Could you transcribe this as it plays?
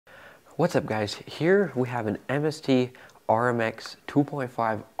What's up guys, here we have an MST RMX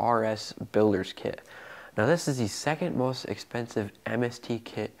 2.5 RS Builder's Kit. Now this is the second most expensive MST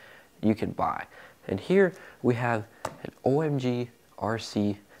kit you can buy. And here we have an OMG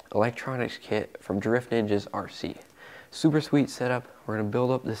RC electronics kit from Drift Ninjas RC. Super sweet setup. We're going to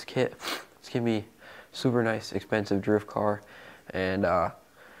build up this kit. It's going to be super nice, expensive drift car, and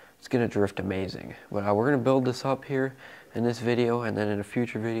it's going to drift amazing. But we're going to build this up here in this video, and then in a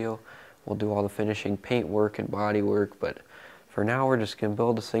future video we'll do all the finishing paint work and body work. But for now we're just going to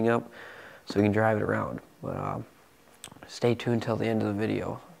build this thing up so we can drive it around. But stay tuned till the end of the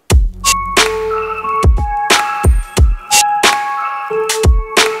video.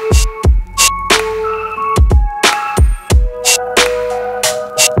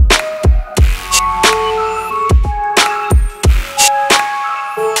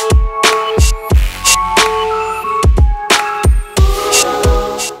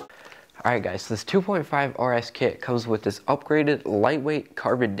 Alright guys, so this 2.5 RS kit comes with this upgraded lightweight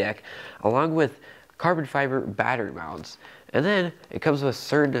carbon deck along with carbon fiber battery mounts. And then it comes with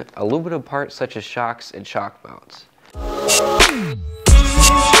certain aluminum parts such as shocks and shock mounts.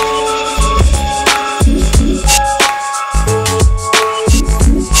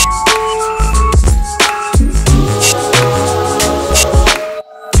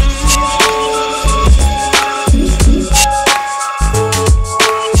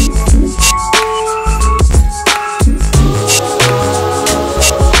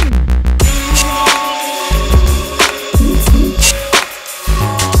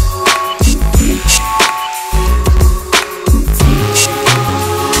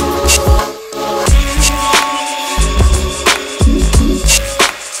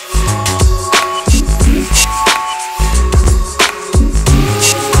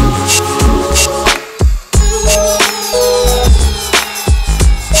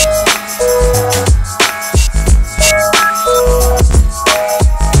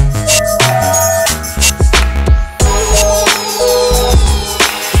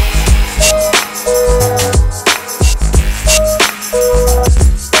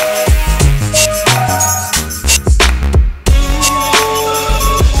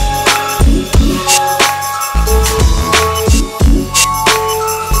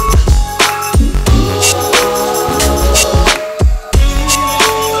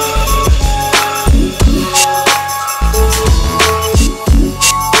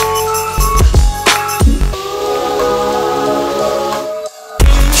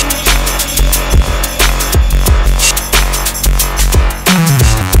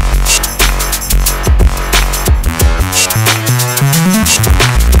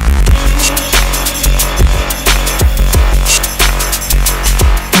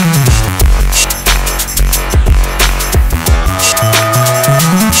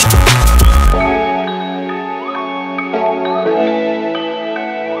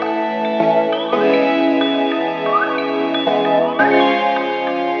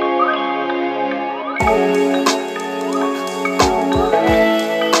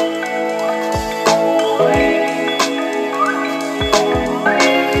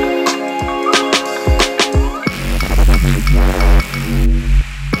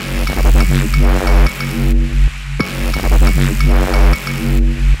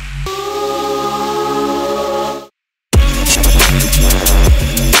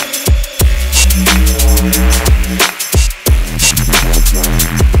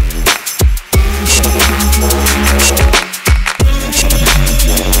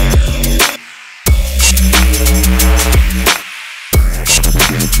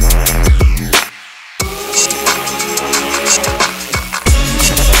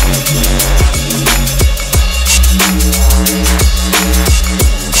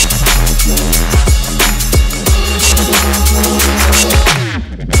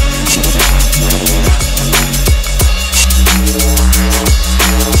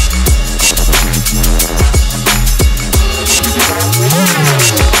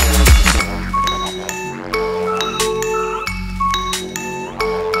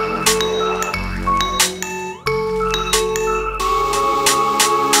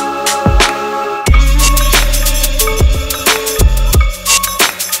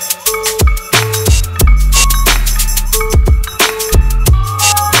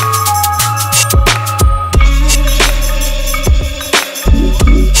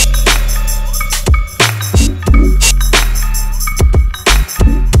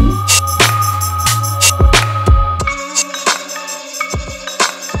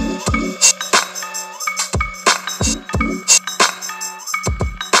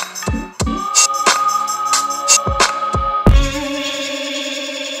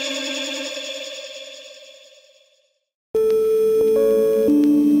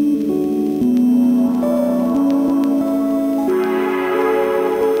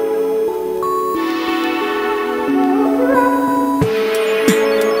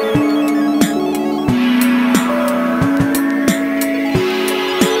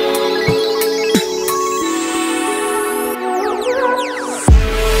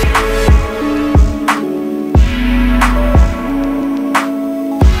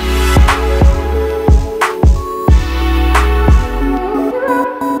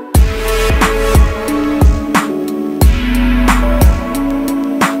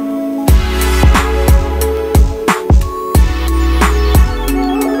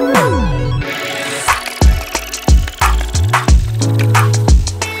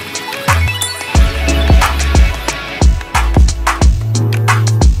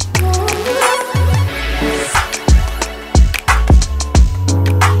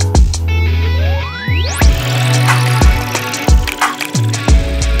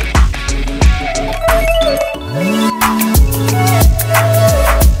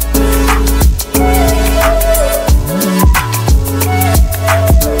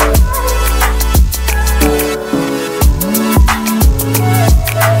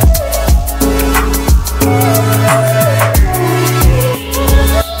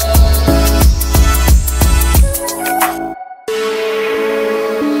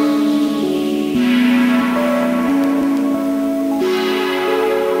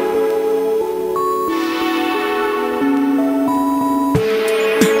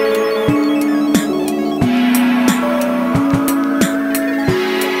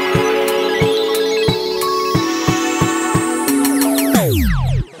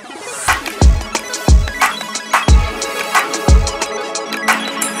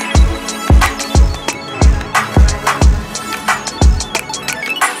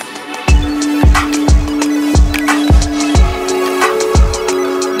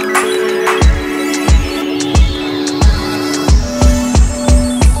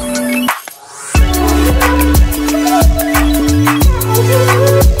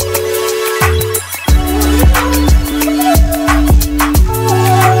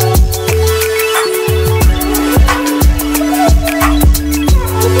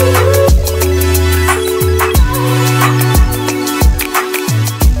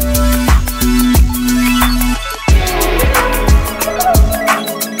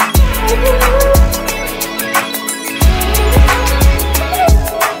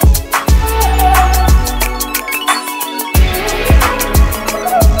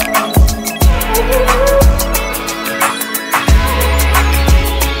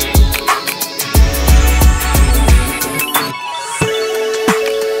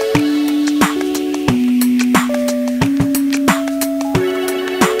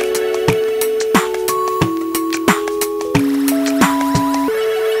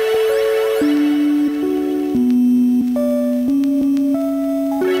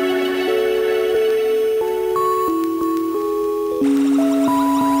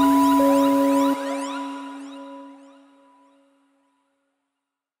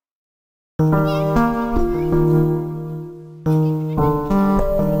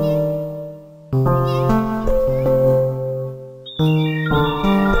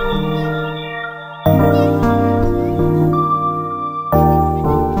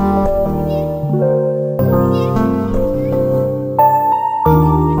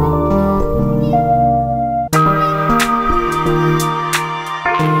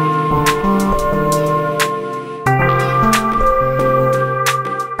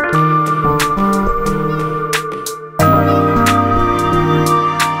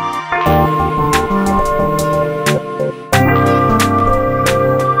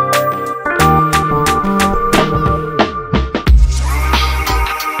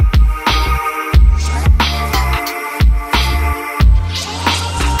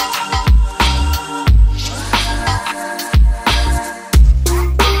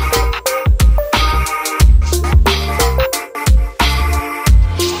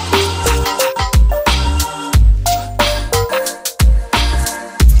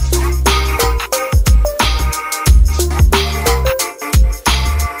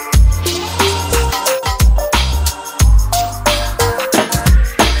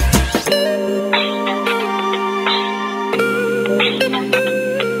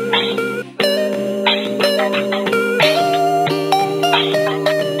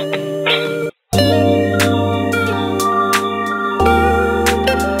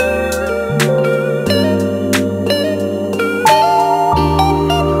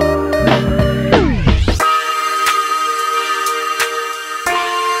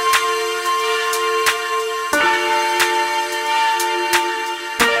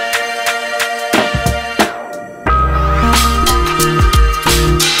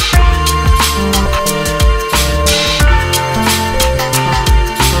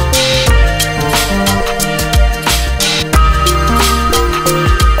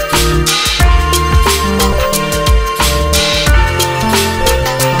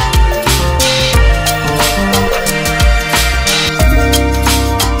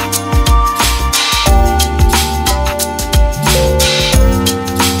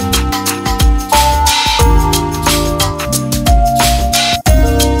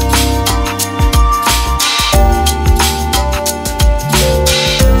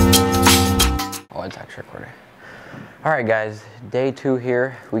 recording. Alright guys, day 2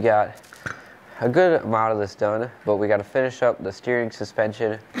 here. We got a good amount of this done, but we got to finish up the steering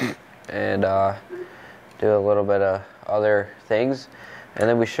suspension and do a little bit of other things, and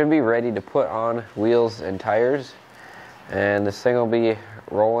then we should be ready to put on wheels and tires, and this thing will be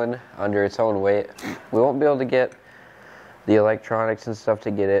rolling under its own weight. We won't be able to get the electronics and stuff to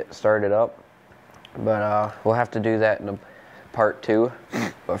get it started up, but we'll have to do that in a part 2.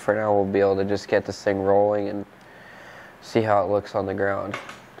 But for now we'll be able to just get this thing rolling and see how it looks on the ground.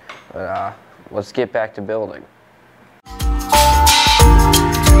 But let's get back to building.